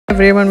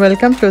everyone,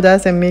 welcome to the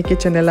ME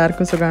Kitchen.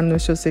 എല്ലാവർക്കും സുഖാണെന്ന്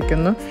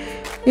വിശ്വസിക്കുന്നു.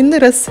 ഇന്ന്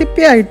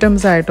റെസിപ്പി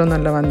ഐറ്റംസ്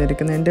ആയിട്ടൊന്നല്ല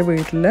വന്നിരിക്കുന്നത്. എൻ്റെ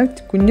വീട്ടിൽ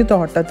കുഞ്ഞു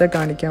തോട്ടത്തെ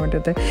കാണിക്കാൻ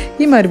വേണ്ടിയിട്ട്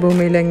ഈ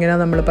മരുഭൂമിയിൽ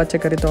എങ്ങനെയാണ് നമ്മൾ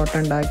പച്ചക്കറി തോട്ടം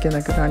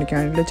ഉണ്ടാക്കിയെന്നൊക്കെ കാണിക്കാൻ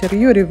വേണ്ടിയിട്ട്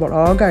ചെറിയൊരു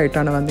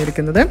വ്ളോഗായിട്ടാണ്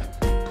വന്നിരിക്കുന്നത്.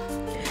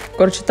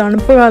 കുറച്ച്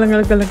തണുപ്പ്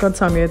കാലങ്ങൾക്കെല്ലാം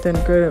കുറച്ച് സമയത്ത്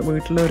എനിക്ക്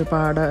വീട്ടിൽ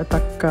ഒരുപാട്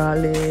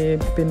തക്കാളി,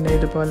 പിന്നെ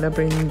ഇതുപോലെ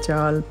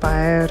ബ്രിഞ്ചാൾ,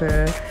 പയർ,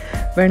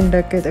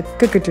 വെണ്ടയ്ക്ക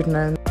ഇതൊക്കെ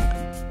കിട്ടിയിട്ടുണ്ടായിരുന്നു.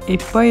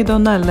 ഇപ്പോൾ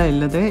ഇതൊന്നും അല്ല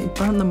ഉള്ളത്.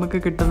 ഇപ്പം നമുക്ക്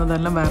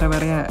കിട്ടുന്നതെല്ലാം വേറെ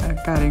വേറെ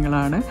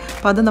കാര്യങ്ങളാണ്.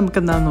 അപ്പം അത് നമുക്ക്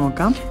എന്താണെന്ന്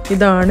നോക്കാം.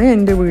 ഇതാണ്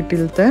എൻ്റെ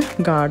വീട്ടിലത്തെ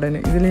ഗാർഡൻ.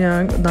 ഇതിൽ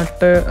ഞാൻ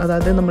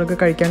അതായത് നമ്മൾക്ക്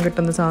കഴിക്കാൻ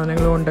കിട്ടുന്ന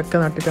സാധനങ്ങൾ കൊണ്ടൊക്കെ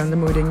നട്ടിട്ടുണ്ട്.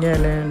 മുരിങ്ങ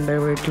ഇലയുണ്ട്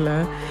വീട്ടിൽ,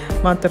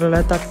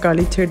 മാത്രമല്ല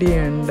തക്കാളി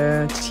ചെടിയുണ്ട്,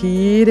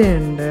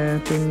 ചീരയുണ്ട്,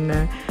 പിന്നെ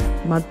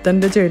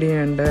മത്തൻ്റെ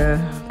ചെടിയുണ്ട്.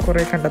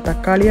 കുറേ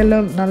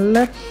തക്കാളിയെല്ലാം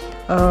നല്ല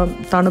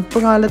തണുപ്പ്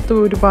കാലത്ത്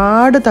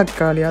ഒരുപാട്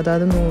തക്കാളി,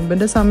 അതായത്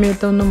നോമ്പിൻ്റെ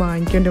സമയത്തൊന്നും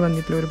വാങ്ങിക്കേണ്ടി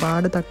വന്നിട്ടില്ല.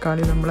 ഒരുപാട്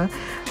തക്കാളി നമ്മളെ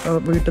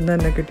വീട്ടിൽ നിന്ന്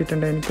തന്നെ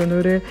കിട്ടിയിട്ടുണ്ട്. എനിക്കൊന്ന്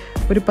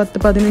ഒരു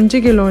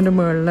 10-15 കിലോൻ്റെ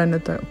മുകളിൽ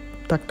തന്നെ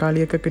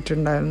തക്കാളിയൊക്കെ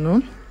കിട്ടിയിട്ടുണ്ടായിരുന്നു.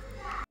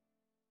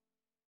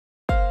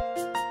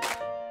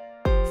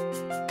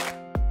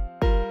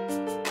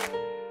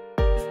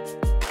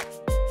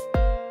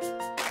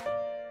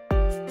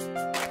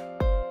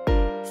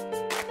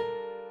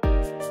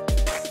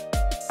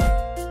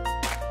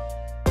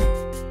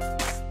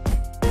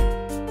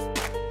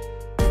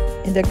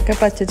 ഇതൊക്കെ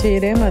പച്ച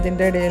ചീരയും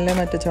അതിൻ്റെ ഇടയിൽ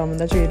മറ്റു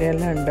ചുമന്ന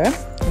ചീരയെല്ലാം ഉണ്ട്.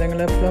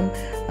 ഞങ്ങളിപ്പം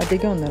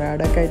അധികം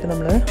ഒന്നരാടൊക്കെ ആയിട്ട്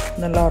നമ്മൾ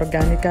നല്ല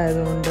ഓർഗാനിക്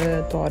ആയതുകൊണ്ട്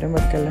തോരൻ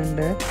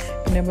വെക്കലുണ്ട്.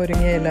 പിന്നെ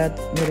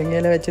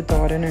മുരിങ്ങയില വെച്ച്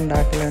തോരൻ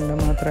ഉണ്ടാക്കലുണ്ട്.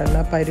 മാത്രമല്ല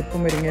പരിപ്പ്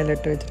മുരിങ്ങയില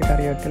ഇട്ട് വെച്ചിട്ട്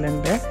കറി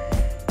വെക്കലുണ്ട്.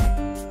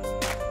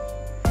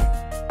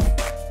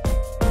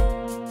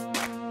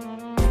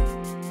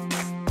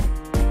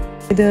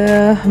 ഇത്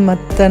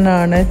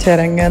മത്തനാണ്,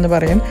 ചിരങ്ങ എന്ന്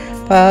പറയും.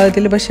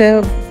 ഇതിൽ പക്ഷേ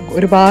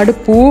ഒരുപാട്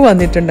പൂ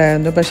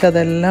വന്നിട്ടുണ്ടായിരുന്നു. പക്ഷെ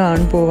അതെല്ലാം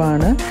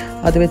ആൺപൂവാണ്.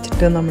 അത്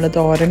വെച്ചിട്ട് നമ്മൾ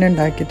തോരൻ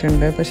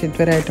ഉണ്ടാക്കിയിട്ടുണ്ട്. പക്ഷെ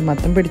ഇതുവരെയായിട്ട്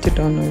മത്തം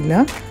പിടിച്ചിട്ടൊന്നുമില്ല.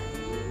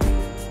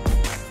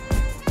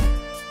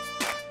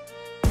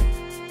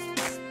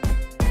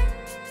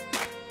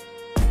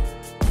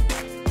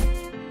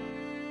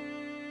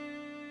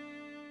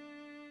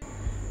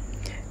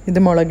 ഇത്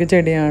മുളക്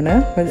ചെടിയാണ്.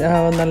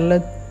 നല്ല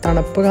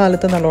തണുപ്പ്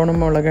കാലത്ത് നല്ലോണം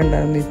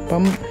മുളകുണ്ടായിരുന്നു.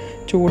 ഇപ്പം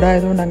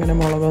ചൂടായതുകൊണ്ട് അങ്ങനെ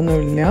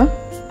മുളകൊന്നുമില്ല.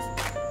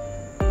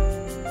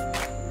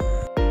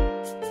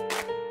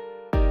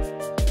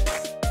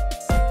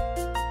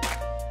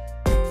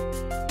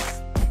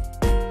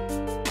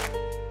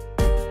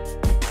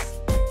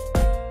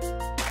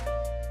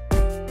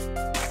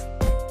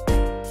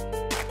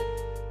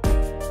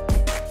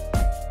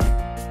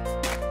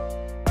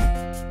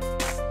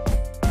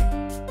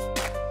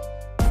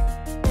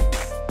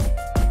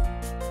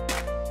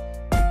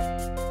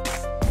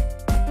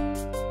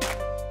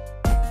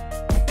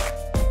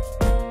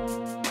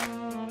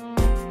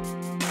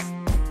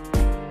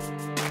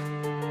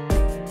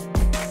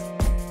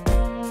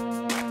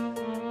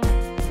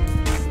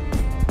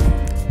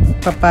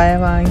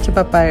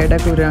 പപ്പായയുടെ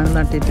കുരുവാണ്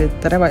നട്ടിട്ട്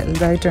ഇത്ര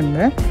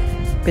വലുതായിട്ടുണ്ട്.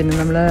 പിന്നെ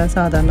നമ്മൾ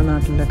സാധാരണ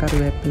നാട്ടിലെ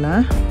കറിവേപ്പില,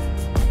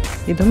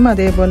 ഇതും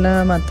അതേപോലെ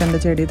മത്തൻ്റെ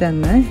ചെടി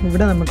തന്നെ.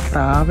 ഇവിടെ നമുക്ക്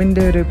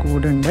പ്രാവിൻ്റെ ഒരു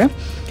കൂടുണ്ട്.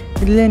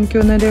 ഇതിൽ എനിക്ക്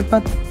തോന്നുന്നൊരു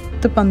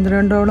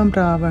 10-12ഓളം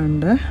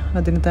പ്രാവുണ്ട്.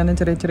 അതിന് തന്നെ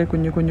ചെറിയ ചെറിയ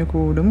കുഞ്ഞു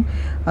കൂടും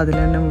അതിൽ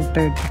തന്നെ മുട്ട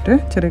ഇട്ടിട്ട്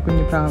ചെറിയ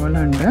കുഞ്ഞു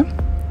പ്രാവുകളുണ്ട്.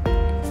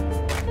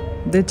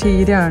 ഇത്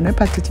ചീരയാണ്,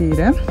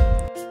 പച്ചച്ചീര.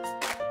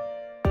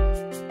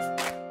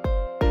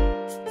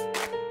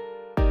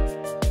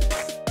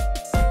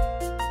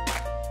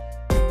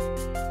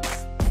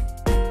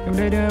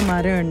 ഇവിടെ ഒരു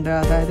മരമുണ്ട്,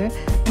 അതായത്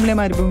നമ്മളെ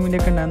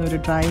മരുഭൂമിയിലൊക്കെ ഉണ്ടാകുന്ന ഒരു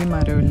ഡ്രൈ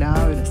മരമില്ല, ആ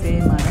ഒരു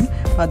സെയിം മരം.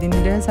 അപ്പം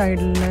അതിൻ്റെ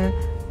സൈഡിൽ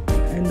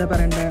എന്താ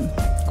പറയണ്ടേ,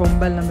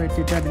 കൊമ്പെല്ലാം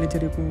വെട്ടിയിട്ട് അതിൽ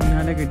ചെറിയ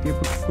പൂഞ്ഞാല കെട്ടി.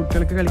 അപ്പോൾ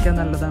കുട്ടികൾക്ക് കളിക്കാൻ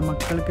നല്ലതാണ്.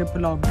 മക്കൾക്ക്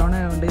ഇപ്പോൾ ലോക്ക്ഡൗൺ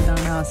ആയതുകൊണ്ട്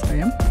ഇതാണ്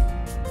ആശ്രയം.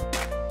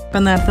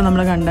 ഇപ്പം നേരത്തെ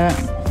നമ്മൾ കണ്ട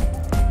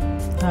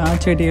ആ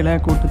ചെടികളെ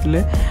കൂട്ടത്തിൽ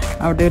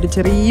അവിടെ ഒരു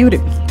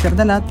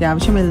ചെറുതല്ല,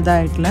 അത്യാവശ്യം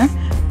വലുതായിട്ടുള്ള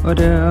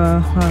ഒരു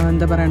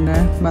എന്താ പറയണ്ടേ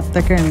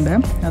വത്തക്ക ഉണ്ട്.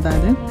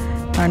 അതായത്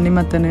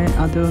തണ്ണിമത്തന്.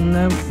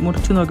 അതൊന്ന്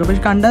മുറിച്ച് നോക്കുക.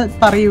 പക്ഷെ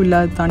പറയൂല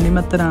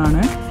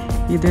തണ്ണിമത്തനാണ്.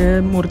 ഇത്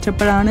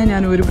മുറിച്ചപ്പോഴാണ്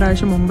ഞാൻ ഒരു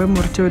പ്രാവശ്യം മുമ്പ്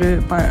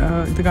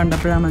ഇത്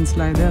കണ്ടപ്പോഴാണ്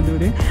മനസ്സിലായത്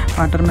അതൊരു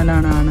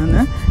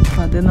വാട്ടർമെലനാണെന്ന്.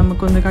 അപ്പോൾ അത്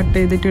നമുക്കൊന്ന് കട്ട്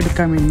ചെയ്തിട്ട്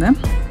എടുക്കാം ഇന്ന്.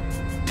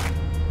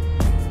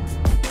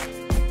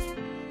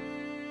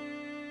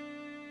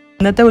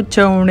 ഇന്നത്തെ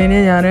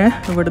ഉച്ചയൂണിന് ഞാൻ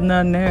ഇവിടുന്ന്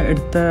തന്നെ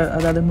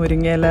അതായത്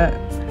മുരിങ്ങയില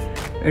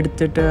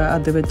എടുത്തിട്ട്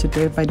അത്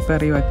വെച്ചിട്ട്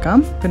പരിപ്പറി വെക്കാം.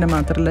 പിന്നെ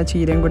മാത്രമല്ല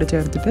ചീരയും കൂടി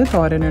ചേർത്തിട്ട്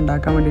തോരൻ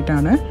ഉണ്ടാക്കാൻ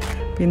വേണ്ടിയിട്ടാണ്.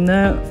 പിന്നെ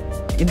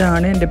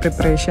ഇതാണ് എൻ്റെ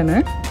പ്രിപ്പറേഷന്.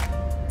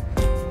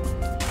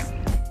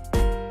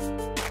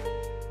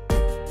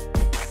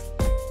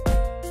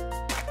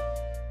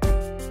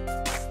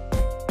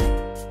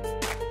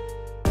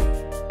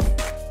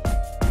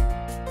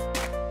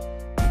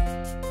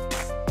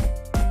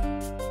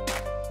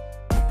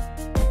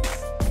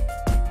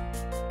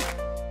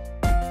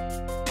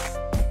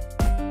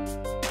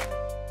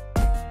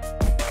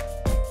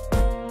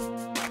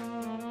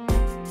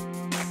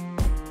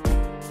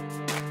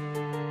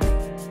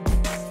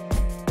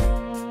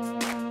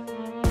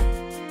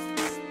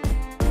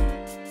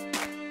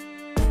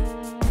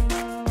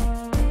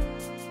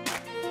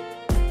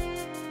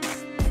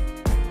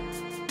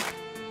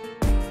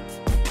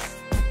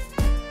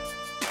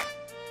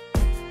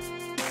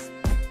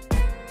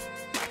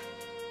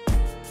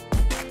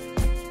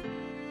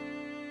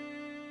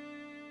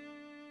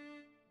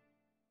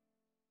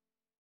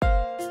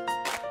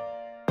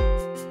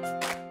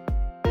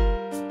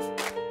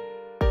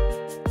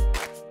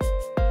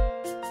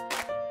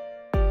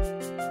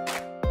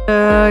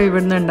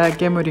 ഇവിടുന്ന്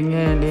ഉണ്ടാക്കിയ മുരിങ്ങ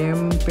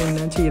ഇലയും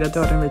പിന്നെ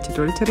ചീരത്തോരൻ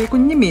വെച്ചിട്ടുള്ള ചെറിയ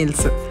കുഞ്ഞ്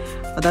മീൽസ്,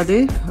 അതായത്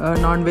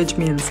നോൺ വെജ്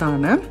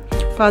മീൽസാണ്.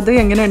 അപ്പോൾ അത്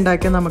എങ്ങനെ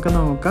ഉണ്ടാക്കിയാൽ നമുക്ക്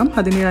നോക്കാം.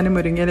 അതിന് ഞാൻ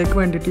മുരിങ്ങയിലേക്ക്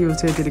വേണ്ടിയിട്ട്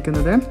യൂസ്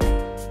ചെയ്തിരിക്കുന്നത്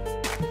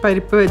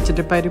പരിപ്പ്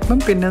വെച്ചിട്ട്, പരിപ്പും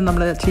പിന്നെ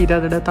നമ്മൾ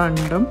ചീരയുടെ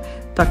തണ്ടും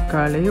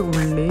തക്കാളി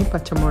ഉള്ളി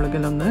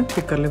പച്ചമുളകിലൊന്ന്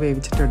കുക്കറിൽ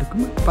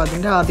വേവിച്ചിട്ടെടുക്കും. അപ്പോൾ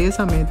അതിൻ്റെ അതേ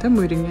സമയത്ത്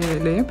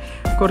മുരിങ്ങയിലയും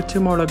കുറച്ച്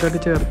മുളകൊക്കെ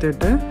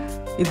ചേർത്തിട്ട്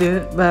ഇത്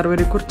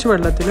വേറെ കുറച്ച്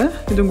വെള്ളത്തിൽ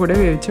ഇതും കൂടെ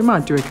വേവിച്ച്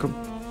മാറ്റി വയ്ക്കും.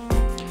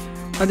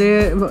 അത്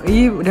ഈ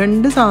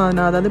രണ്ട്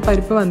സാധനം, അതായത്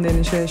പരിപ്പ്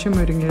വന്നതിന് ശേഷം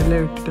മുരിങ്ങയില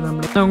ഇട്ടിട്ട്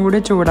നമ്മൾ അതും കൂടി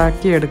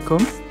ചൂടാക്കി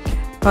എടുക്കും.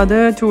 അപ്പോൾ അത്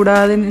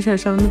ചൂടായതിന്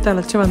ശേഷം ഒന്ന്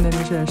തിളച്ച്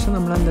വന്നതിന് ശേഷം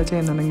നമ്മൾ എന്താ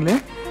ചെയ്യുന്നുണ്ടെങ്കിൽ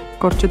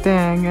കുറച്ച്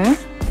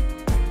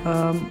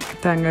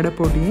തേങ്ങയുടെ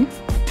പൊടി,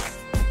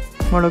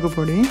 മുളക്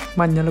പൊടി,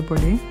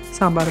 മഞ്ഞൾപ്പൊടി,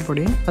 സാമ്പാർ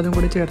പൊടി അതും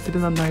കൂടി ചേർത്തിട്ട്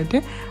നന്നായിട്ട്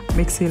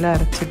മിക്സിയിൽ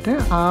അരച്ചിട്ട്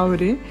ആ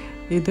ഒരു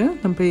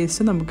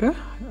പേസ്റ്റ് നമുക്ക്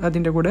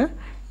അതിൻ്റെ കൂടെ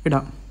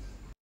ഇടാം.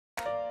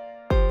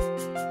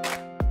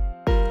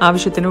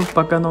 ആവശ്യത്തിന്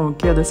ഉപ്പൊക്കെ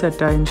നോക്കി അത്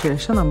സെറ്റായതിന്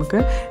ശേഷം നമുക്ക്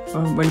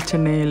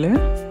വെളിച്ചെണ്ണയിൽ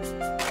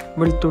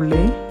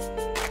വെളുത്തുള്ളി,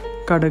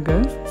 കടുക്,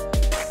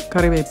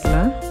 കറിവേപ്പില,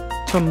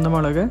 ചുവന്ന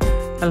മുളക്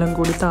എല്ലാം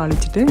കൂടി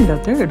താളിച്ചിട്ട് ഇതിൻ്റെ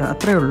അകത്ത് ഇടാം.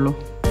 അത്രയേ ഉള്ളൂ.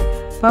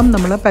 അപ്പം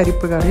നമ്മൾ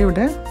പരിപ്പ് കറി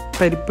ഇവിടെ,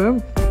 പരിപ്പ്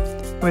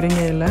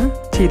മുരിങ്ങയില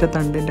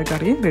ചീരത്തണ്ടിൻ്റെ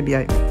കറി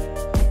റെഡിയായി.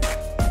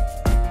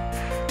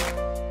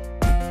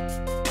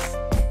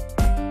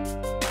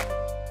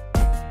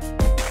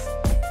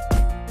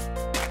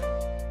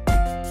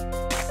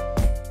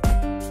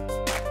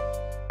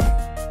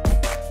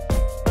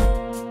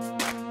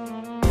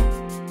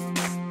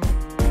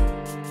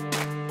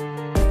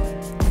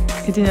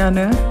 ഇത്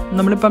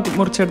നമ്മളിപ്പോൾ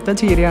മുറിച്ചെടുത്ത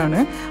ചീരയാണ്.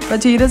 അപ്പോൾ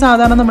ചീര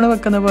സാധാരണ നമ്മൾ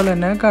വെക്കുന്ന പോലെ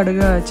തന്നെ കടുക്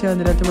കാച്ചി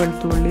അതിനകത്ത്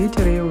വെളുത്തുള്ളി,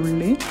 ചെറിയ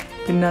ഉള്ളി,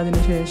 പിന്നെ അതിന്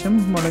ശേഷം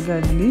മുളക്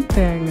അല്ലി,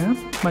 തേങ്ങ,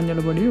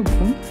 മഞ്ഞൾപ്പൊടി,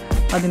 ഉപ്പും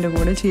അതിൻ്റെ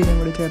കൂടെ ചീരയും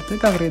കൂടി ചേർത്ത്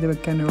കവർ ചെയ്ത്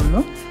വെക്കാനേ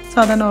ഉള്ളൂ.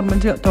 സാധാരണ നോർമൽ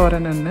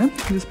തോരൻ തന്നെ,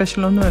 ഇത്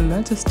സ്പെഷ്യലൊന്നുമല്ല.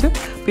 ജസ്റ്റ്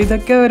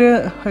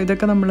അപ്പോൾ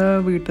ഇതൊക്കെ നമ്മൾ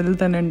വീട്ടിൽ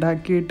തന്നെ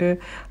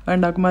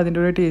ഉണ്ടാക്കുമ്പോൾ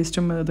അതിൻ്റെ ഒരു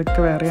ടേസ്റ്റും ഇതൊക്കെ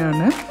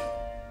വേറെയാണ്.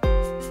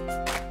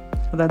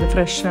 അതായത്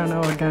ഫ്രഷാണ്,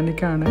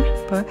 ഓർഗാനിക്കാണ്.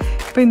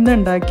 അപ്പോൾ ഇന്ന്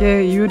ഉണ്ടാക്കിയ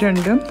ഈ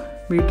രണ്ടും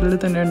വീട്ടിൽ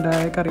തന്നെ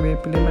ഉണ്ടായ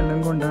കറിവേപ്പിലയും എല്ലാം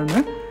കൊണ്ടാണ്,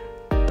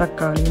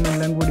 തക്കാളിയും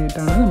എല്ലാം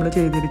കൂടിയിട്ടാണ് നമ്മൾ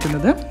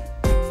ചെയ്തിരിക്കുന്നത്.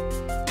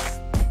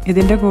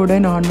 ഇതിൻ്റെ കൂടെ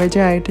നോൺ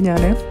വെജ് ആയിട്ട്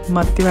ഞാൻ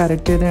മത്തി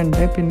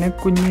വരട്ടിയതുണ്ട്, പിന്നെ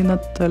കുഞ്ഞി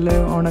നത്തൽ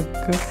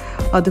ഉണക്ക്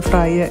അത്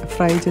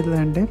ഫ്രൈ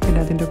ചെയ്തതുണ്ട്, പിന്നെ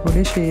അതിൻ്റെ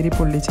കൂടെ ശേരി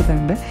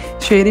പൊള്ളിച്ചതുണ്ട്.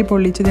 ശേരി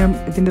പൊള്ളിച്ച് ഞാൻ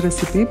ഇതിൻ്റെ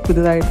റെസിപ്പി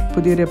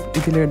പുതിയൊരു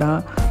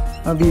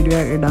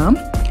വീഡിയോ ഇടാം.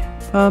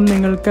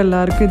 നിങ്ങൾക്ക്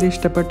എല്ലാവർക്കും ഇത്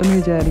ഇഷ്ടപ്പെട്ടെന്ന്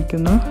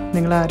വിചാരിക്കുന്നു.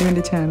 നിങ്ങളാരും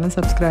എൻ്റെ ചാനൽ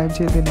സബ്സ്ക്രൈബ്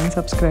ചെയ്തില്ലെങ്കിൽ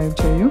സബ്സ്ക്രൈബ്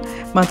ചെയ്യൂ.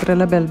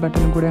 മാത്രമല്ല ബെൽ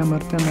ബട്ടണും കൂടി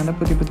അമർത്തി, എന്നാലും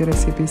പുതിയ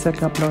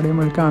റെസിപ്പീസൊക്കെ അപ്ലോഡ്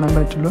ചെയ്യുമ്പോൾ കാണാൻ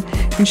പറ്റുള്ളൂ.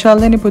 ഇൻഷാ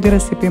അല്ലാഹ് ഇനി പുതിയ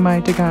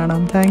റെസിപ്പിയുമായിട്ട്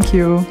കാണാം. Thank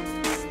you.